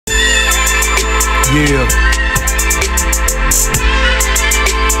Yeah.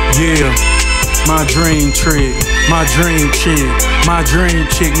 Yeah. My dream trick, my dream chick, my dream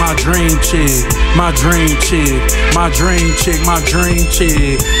chick, my dream chick, my dream chick, my dream chick, my dream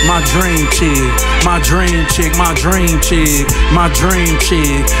chick, my dream chick, my dream chick, my dream chick, my dream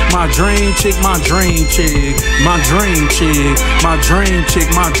chick, my dream chick, my dream chick, my dream chick, my dream chick,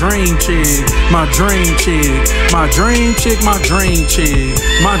 my dream chick, my dream chick, my dream chick, my dream chick,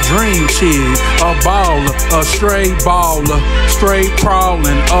 my dream chick, a baller, a straight baller, straight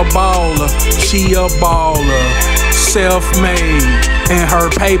crawling, a baller. She a baller, self-made, and her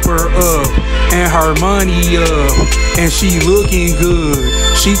paper up, and her money up, and she looking good.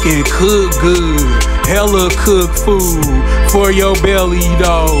 She can cook good, hella cook food for your belly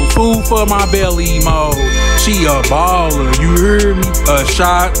though, food for my belly mo. She a baller, you hear me? A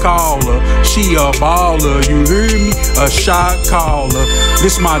shot caller. She a baller, you hear me? A shot caller.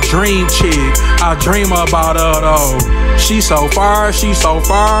 This my dream chick, I dream about her though. She so far, she so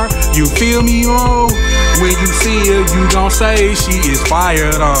far, you feel me, oh? When you see her, you gon' say she is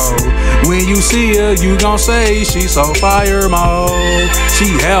fire though. When you see her, you gon' say she so fire mode. She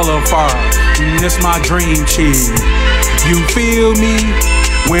hella far, this my dream chick. You feel me?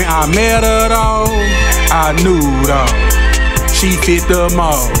 When I met her though, I knew though, she fit the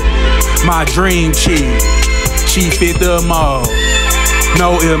mold. My dream chick, she fit the mold.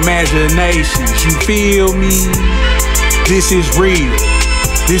 No imaginations, you feel me? This is real,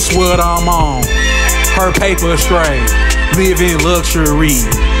 this what I'm on. Her paper straight, living luxury.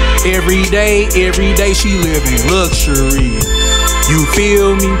 Every day she living luxury. You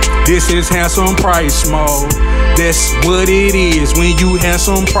feel me? This is handsome price mode. That's what it is when you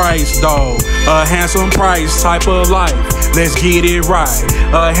handsome price, dog. A handsome price type of life, let's get it right.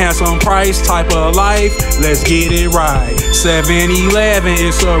 A handsome price type of life, let's get it right. 7-Eleven,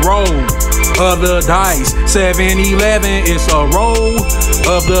 it's a roll of the dice. 7-Eleven, it's a roll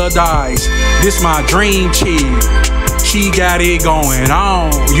of the dice. This my dream chick, she got it going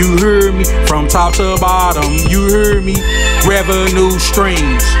on. You hear me? From top to bottom, you hear me? Revenue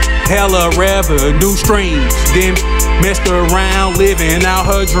streams, hella revenue streams. Then messed around living out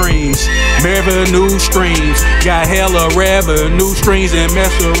her dreams. Revenue streams, got hella revenue streams and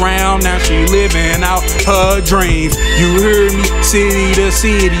messed around, now she living out her dreams. You hear me? City to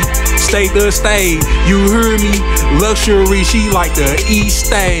city, state to state, you hear me? Luxury, she like the East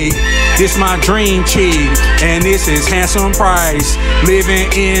State. This my dream chick, and this is handsome price.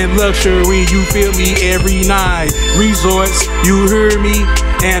 Living in luxury, you feel me? Every night. Resorts, you hear me?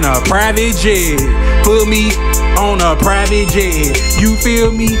 And a private jet, put me on a private jet. You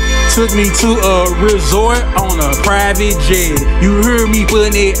feel me? Took me to a resort on a private jet. You hear me?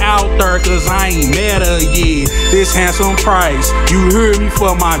 Putting it out there, cause I ain't met her yet. This handsome price, you hear me?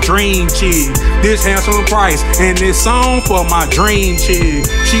 For my dream chick. This handsome price, and this song for my dream chick.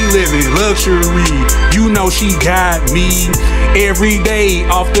 She living luxury, you know she got me. Every day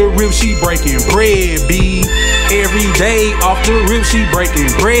off the rip, she breaking bread, B. Every day off the rip, she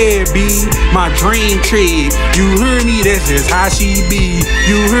breaking bread, B. My dream chick, you hear me? That's just how she be.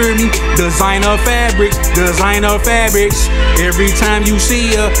 You hear me? Designer fabrics, designer fabrics. Every time you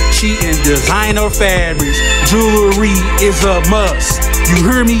see her, she in designer fabrics. Jewelry is a must. You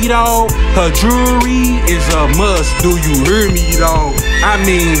hear me, dawg? Her jewelry is a must. Do you hear me, dawg? I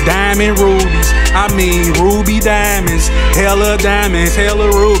mean diamond rubies, I mean ruby diamonds. Hella diamonds, hella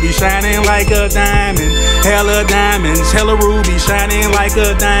rubies, shining like a diamond. Hella diamonds, hella rubies, shining like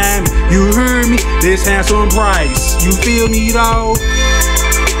a diamond. You hear me? This handsome price, you feel me, dawg?